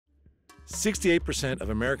68% of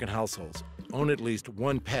American households own at least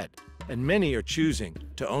one pet, and many are choosing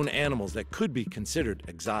to own animals that could be considered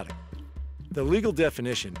exotic. The legal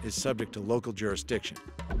definition is subject to local jurisdiction,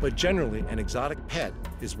 but generally an exotic pet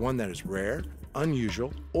is one that is rare,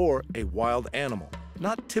 unusual, or a wild animal,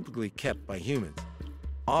 not typically kept by humans.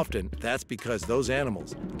 Often, that's because those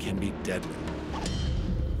animals can be deadly.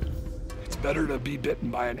 It's better to be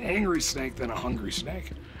bitten by an angry snake than a hungry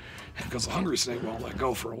snake, because a hungry snake won't let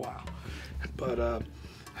go for a while.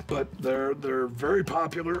 But they're very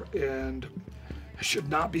popular and should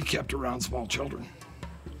not be kept around small children,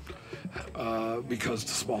 because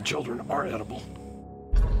the small children are edible.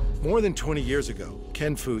 More than 20 years ago,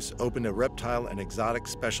 Ken Foose opened a reptile and exotic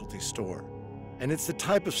specialty store. And it's the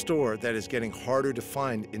type of store that is getting harder to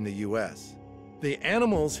find in the U.S. The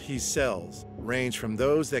animals he sells range from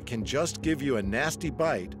those that can just give you a nasty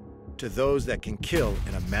bite to those that can kill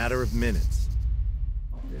in a matter of minutes.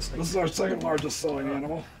 This is our second largest selling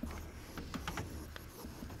animal.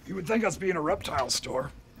 You would think us being a reptile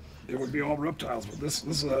store, it would be all reptiles, but this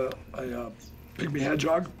is a pygmy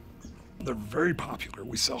hedgehog. They're very popular.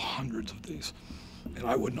 We sell hundreds of these, and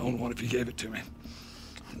I wouldn't own one if you gave it to me.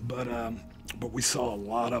 But we sell a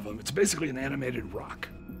lot of them. It's basically an animated rock.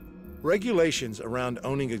 Regulations around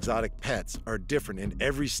owning exotic pets are different in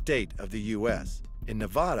every state of the U.S. In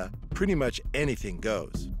Nevada, pretty much anything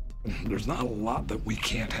goes. There's not a lot that we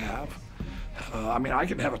can't have. I mean, I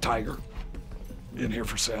can have a tiger in here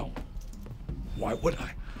for sale. Why would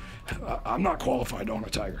I? I'm not qualified to own a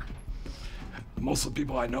tiger. Most of the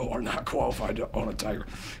people I know are not qualified to own a tiger.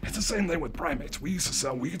 It's the same thing with primates. We can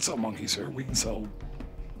sell monkeys here. We can sell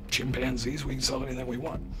chimpanzees. We can sell anything we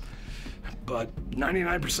want. But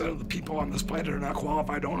 99% of the people on this planet are not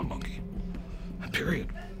qualified to own a monkey, period.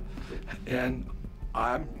 And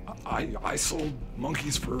I sold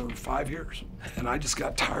monkeys for 5 years, and I just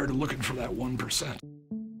got tired of looking for that 1%.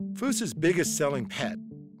 Foose's biggest selling pet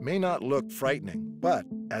may not look frightening, but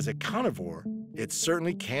as a carnivore, it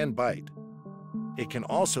certainly can bite. It can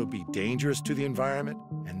also be dangerous to the environment,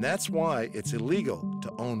 and that's why it's illegal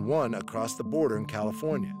to own one across the border in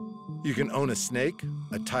California. You can own a snake,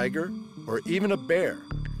 a tiger, or even a bear,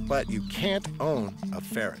 but you can't own a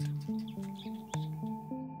ferret.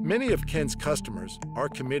 Many of Ken's customers are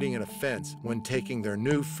committing an offense when taking their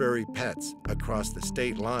new furry pets across the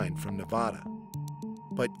state line from Nevada.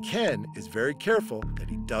 But Ken is very careful that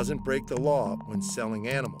he doesn't break the law when selling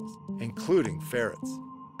animals, including ferrets.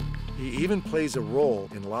 He even plays a role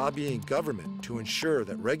in lobbying government to ensure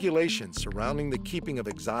that regulations surrounding the keeping of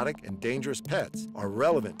exotic and dangerous pets are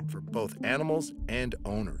relevant for both animals and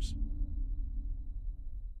owners.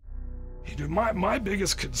 My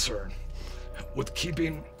biggest concern with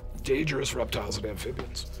keeping dangerous reptiles and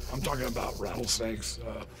amphibians, I'm talking about rattlesnakes,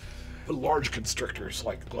 large constrictors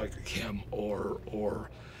like him, or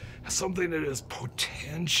something that is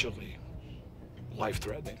potentially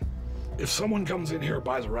life-threatening. If someone comes in here and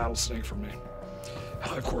buys a rattlesnake from me,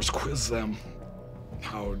 I, of course, quiz them.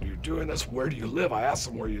 How are you doing this? Where do you live? I ask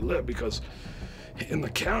them where you live, because in the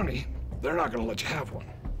county, they're not going to let you have one.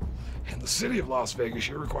 In the city of Las Vegas,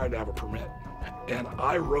 you're required to have a permit. And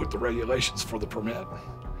I wrote the regulations for the permit.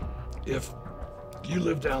 If you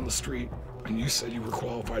live down the street and you said you were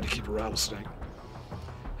qualified to keep a rattlesnake,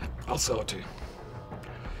 I'll sell it to you.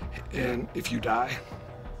 And if you die,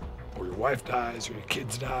 or your wife dies, or your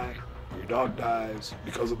kids die, or your dog dies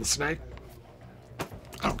because of the snake,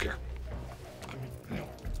 I don't care. I mean,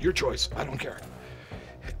 your choice, I don't care.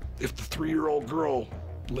 If the 3-year-old girl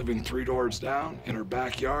living 3 doors down in her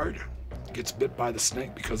backyard gets bit by the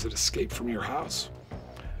snake because it escaped from your house,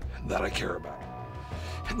 that I care about.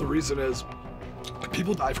 And the reason is,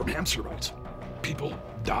 people die from hamster bites. People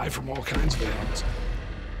die from all kinds of animals.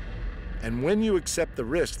 And when you accept the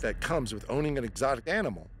risk that comes with owning an exotic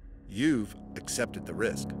animal, you've accepted the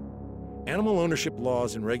risk. Animal ownership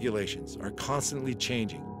laws and regulations are constantly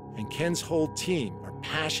changing, and Ken's whole team are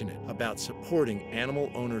passionate about supporting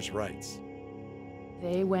animal owners' rights.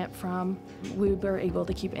 They went from, we were able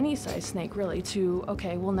to keep any size snake really, to,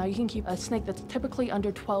 okay, well now you can keep a snake that's typically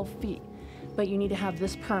under 12 feet, but you need to have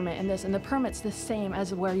this permit and this, and the permit's the same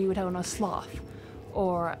as where you would own a sloth,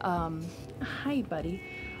 or, hi buddy,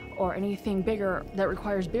 or anything bigger that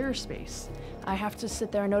requires bigger space. I have to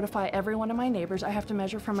sit there and notify every one of my neighbors. I have to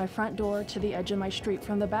measure from my front door to the edge of my street,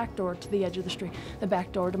 from the back door to the edge of the street, the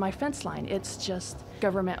back door to my fence line. It's just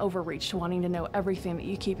government overreach, wanting to know everything that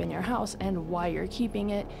you keep in your house and why you're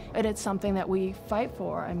keeping it. And it's something that we fight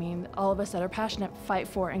for. I mean, all of us that are passionate fight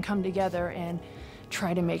for and come together and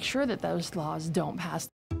try to make sure that those laws don't pass.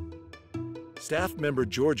 Staff member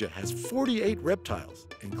Georgia has 48 reptiles,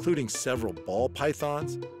 including several ball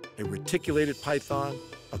pythons, a reticulated python,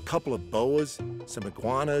 a couple of boas, some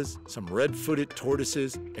iguanas, some red-footed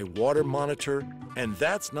tortoises, a water monitor, and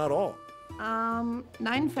that's not all.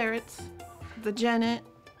 9 ferrets, the genet,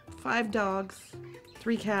 5 dogs,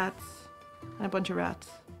 3 cats, and a bunch of rats.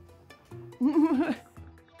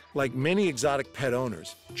 Like many exotic pet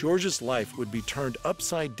owners, George's life would be turned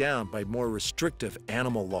upside down by more restrictive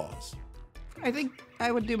animal laws. I think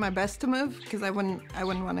I would do my best to move because I wouldn't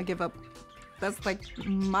want to give up. That's like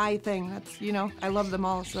my thing. That's, you know, I love them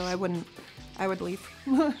all, so I would leave.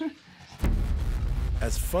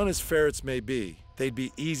 As fun as ferrets may be, they'd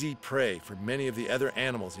be easy prey for many of the other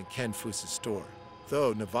animals in Ken Foose's store.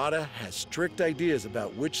 Though Nevada has strict ideas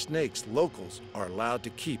about which snakes locals are allowed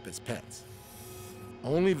to keep as pets.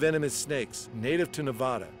 Only venomous snakes native to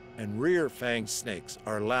Nevada and rear-fanged snakes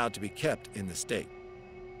are allowed to be kept in the state.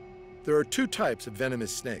 There are 2 types of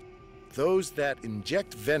venomous snake. Those that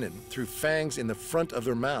inject venom through fangs in the front of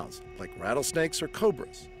their mouths, like rattlesnakes or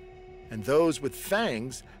cobras, and those with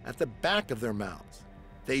fangs at the back of their mouths.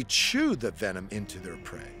 They chew the venom into their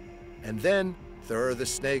prey. And then there are the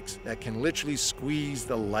snakes that can literally squeeze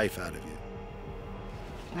the life out of you.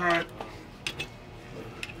 All right.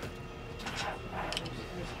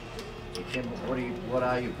 Kim, what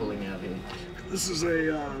are you pulling out here? This is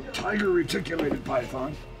a tiger reticulated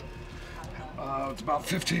python. It's about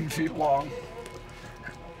 15 feet long.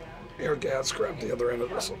 Air gas grab the other end of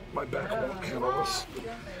this. My back won't handle this.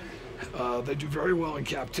 They do very well in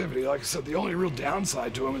captivity. Like I said, the only real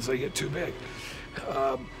downside to them is they get too big.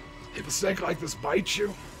 If a snake like this bites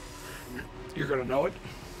you, you're gonna know it,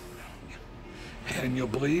 and you'll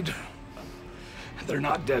bleed. They're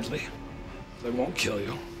not deadly. They won't kill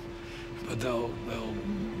you, but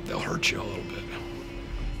they'll hurt you a little bit.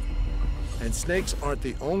 And snakes aren't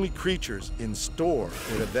the only creatures in store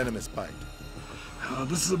with a venomous bite.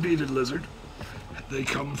 This is a beaded lizard. They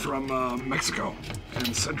come from Mexico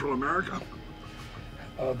and Central America.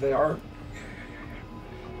 They are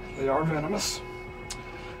venomous.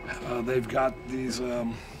 They've got these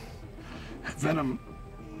venom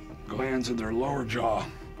glands in their lower jaw,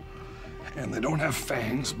 and they don't have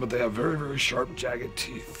fangs, but they have very, very sharp, jagged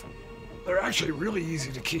teeth. They're actually really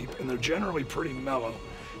easy to keep, and they're generally pretty mellow.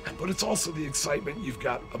 But it's also the excitement. You've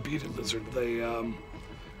got a beaded lizard. They, you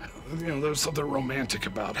know, there's something romantic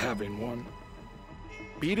about having one.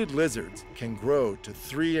 Beaded lizards can grow to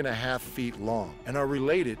 3.5 feet long and are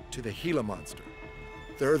related to the Gila monster.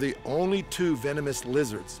 There are the only 2 venomous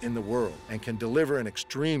lizards in the world and can deliver an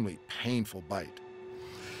extremely painful bite.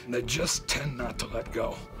 And they just tend not to let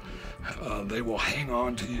go. They will hang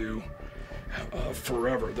on to you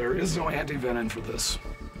forever. There is no anti-venom for this.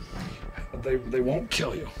 They won't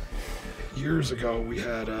kill you. Years ago, we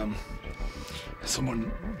had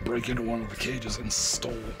someone break into one of the cages and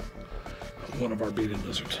stole one of our beaded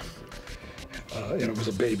lizards. And it was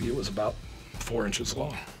a baby. It was about 4 inches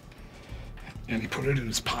long. And he put it in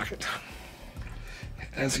his pocket.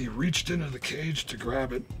 As he reached into the cage to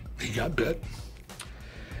grab it, he got bit.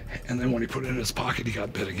 And then when he put it in his pocket, he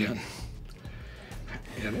got bit again.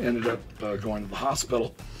 And ended up going to the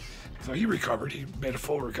hospital. So he recovered. He made a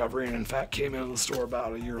full recovery, and in fact came into the store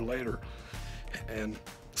about a year later and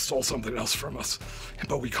stole something else from us.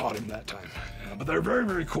 But we caught him that time. But they're very,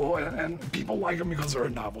 very cool, and people like them because they're a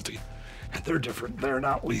novelty. They're different. They're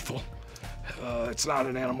not lethal. It's not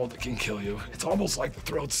an animal that can kill you. It's almost like the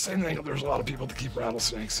throat. Same thing. There's a lot of people that keep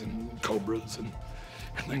rattlesnakes and cobras and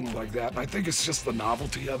things like that. And I think it's just the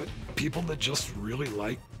novelty of it. People that just really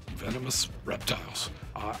like venomous reptiles.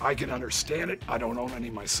 I can understand it. I don't own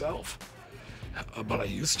any myself, but I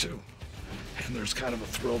used to. And there's kind of a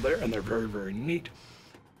thrill there, and they're very, very neat.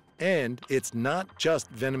 And it's not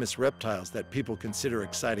just venomous reptiles that people consider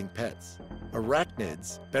exciting pets.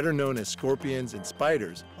 Arachnids, better known as scorpions and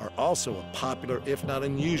spiders, are also a popular, if not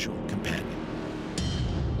unusual, companion.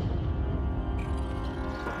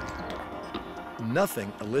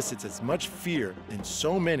 Nothing elicits as much fear in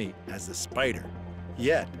so many as the spider.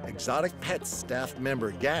 Yet, Exotic Pets staff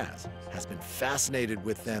member Gaz has been fascinated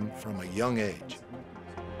with them from a young age.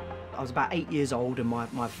 I was about 8 years old, and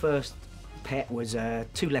my first pet was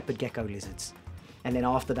 2 leopard gecko lizards. And then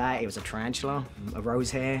after that, it was a tarantula, a rose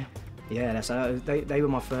hare. Yeah, so they were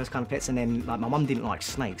my first kind of pets. And then, like, my mum didn't like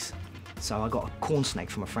snakes, so I got a corn snake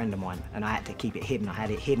from a friend of mine, and I had to keep it hidden. I had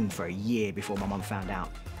it hidden for a year before my mum found out.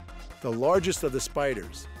 The largest of the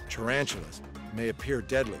spiders, tarantulas, may appear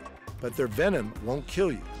deadly, but their venom won't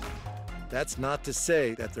kill you. That's not to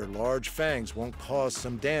say that their large fangs won't cause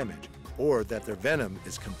some damage, or that their venom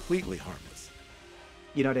is completely harmless.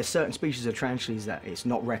 You know, there's certain species of tarantulas that it's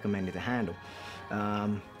not recommended to handle.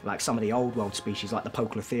 Like some of the old world species, like the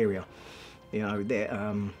Poeclotheria. You know,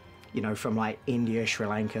 you know, from like India, Sri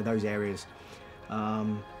Lanka, those areas.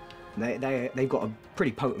 They've got a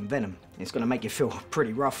pretty potent venom. It's going to make you feel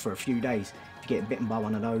pretty rough for a few days if you get bitten by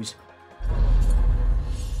one of those.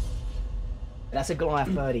 That's a Goliath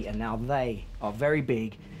birdie, and now they are very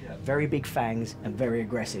big fangs, and very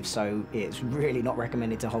aggressive, so it's really not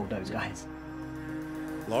recommended to hold those guys.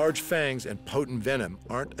 Large fangs and potent venom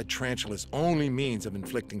aren't a tarantula's only means of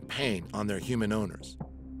inflicting pain on their human owners.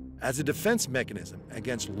 As a defense mechanism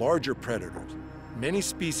against larger predators, many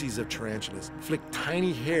species of tarantulas flick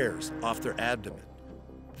tiny hairs off their abdomen.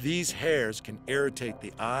 These hairs can irritate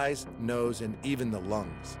the eyes, nose, and even the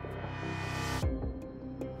lungs.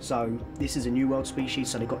 So this is a New World species,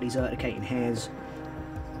 so they've got these urticating hairs,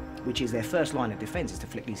 which is their first line of defense, is to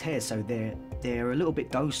flick these hairs. So they're a little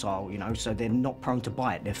bit docile, you know, so they're not prone to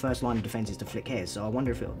bite. Their first line of defense is to flick hairs, so I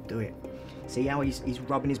wonder if it'll do it. See how he's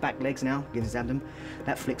rubbing his back legs now against his abdomen?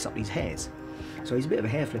 That flicks up these hairs. So he's a bit of a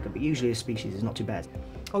hair flicker, but usually a species is not too bad.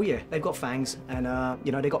 Oh yeah, they've got fangs, and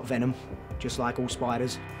you know, they've got venom, just like all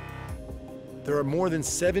spiders. There are more than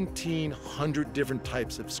 1,700 different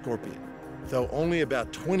types of scorpion, though only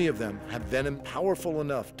about 20 of them have venom powerful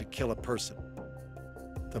enough to kill a person.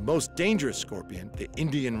 The most dangerous scorpion, the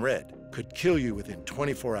Indian red, could kill you within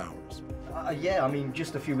 24 hours. Yeah, I mean,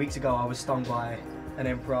 just a few weeks ago, I was stung by an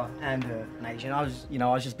emperor and an Asian. I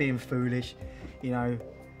was just being foolish, you know.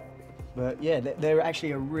 But yeah, they're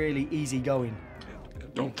actually a really easygoing.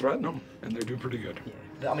 Don't threaten them, and they do pretty good.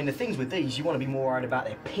 Yeah. I mean, the things with these, you want to be more worried about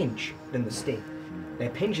their pinch than the sting. Their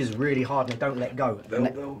pinch is really hard and they don't let go.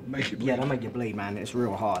 They'll make you bleed. Yeah, they'll make you bleed, man. It's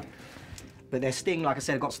real hard. But their sting, like I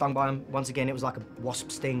said, I got stung by them. Once again, it was like a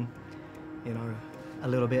wasp sting. You know, a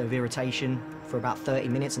little bit of irritation for about 30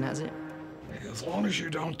 minutes, and that's it. As long as you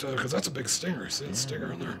don't, because that's a big stinger. See the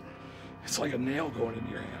stinger in there? It's like a nail going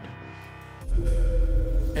into your hand.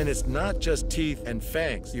 And it's not just teeth and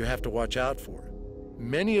fangs you have to watch out for.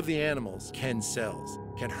 Many of the animals Ken sells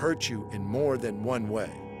can hurt you in more than one way.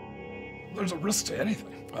 There's a risk to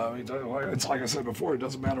anything. I mean, it's like I said before, it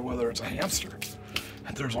doesn't matter whether it's a hamster.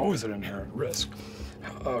 There's always an inherent risk.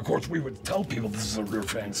 Of course, we would tell people this is a rear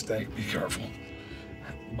fang snake, be careful.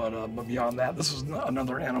 But beyond that, this is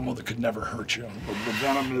another animal that could never hurt you. The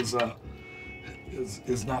venom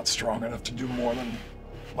is not strong enough to do more than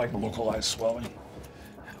like localized swelling.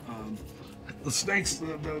 The snakes,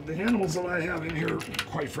 the animals that I have in here,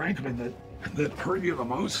 quite frankly, that hurt you the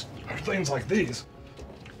most are things like these.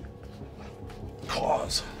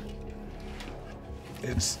 Claws.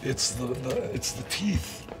 It's the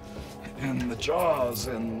teeth and the jaws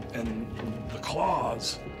and the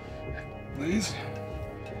claws. These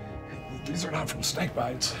are not from snake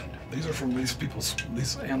bites. These are from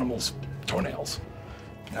these animals' toenails.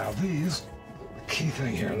 Now the key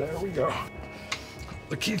thing here, there we go.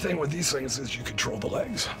 The key thing with these things is you control the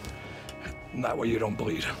legs. And that way you don't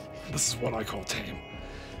bleed. This is what I call tame.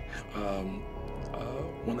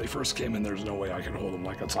 When they first came in, there's no way I could hold them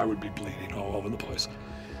like this. I would be bleeding all over the place.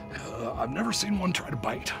 I've never seen one try to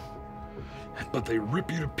bite, but they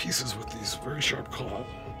rip you to pieces with these very sharp claws.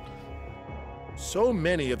 So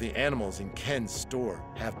many of the animals in Ken's store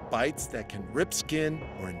have bites that can rip skin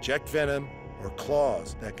or inject venom, or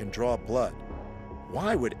claws that can draw blood.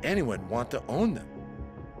 Why would anyone want to own them?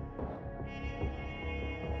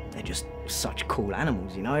 They're just such cool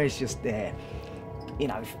animals, you know? It's just, you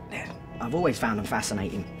know, I've always found them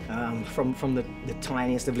fascinating. From the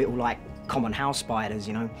tiniest of little, like, common house spiders,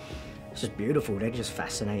 you know? It's just beautiful. They're just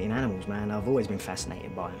fascinating animals, man. I've always been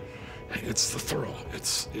fascinated by them. It's the thrill.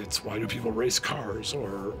 It's why do people race cars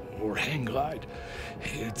or hang glide?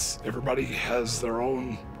 Everybody has their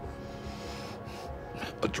own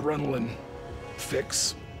adrenaline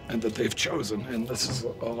fix and that they've chosen, and this is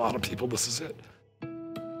a lot of people, this is it.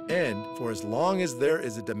 And for as long as there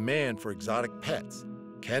is a demand for exotic pets,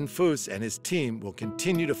 Ken Foose and his team will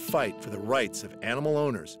continue to fight for the rights of animal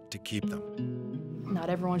owners to keep them. Not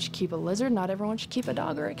everyone should keep a lizard, not everyone should keep a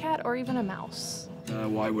dog or a cat or even a mouse.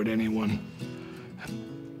 Why would anyone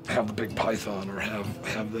have the big python or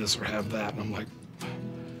have this or have that? And I'm like,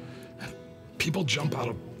 people jump out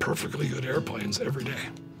of perfectly good airplanes every day.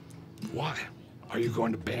 Why? Are you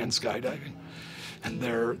going to ban skydiving? And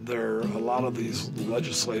there are a lot of these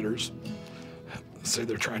legislators say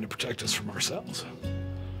they're trying to protect us from ourselves.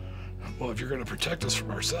 Well, if you're going to protect us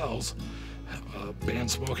from ourselves, ban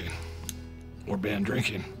smoking, or ban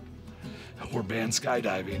drinking, or ban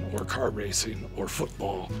skydiving, or car racing, or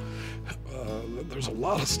football. There's a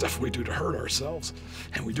lot of stuff we do to hurt ourselves,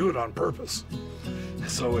 and we do it on purpose.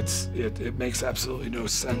 So it makes absolutely no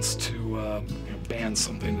sense to ban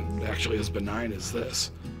something that actually as benign as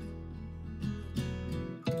this.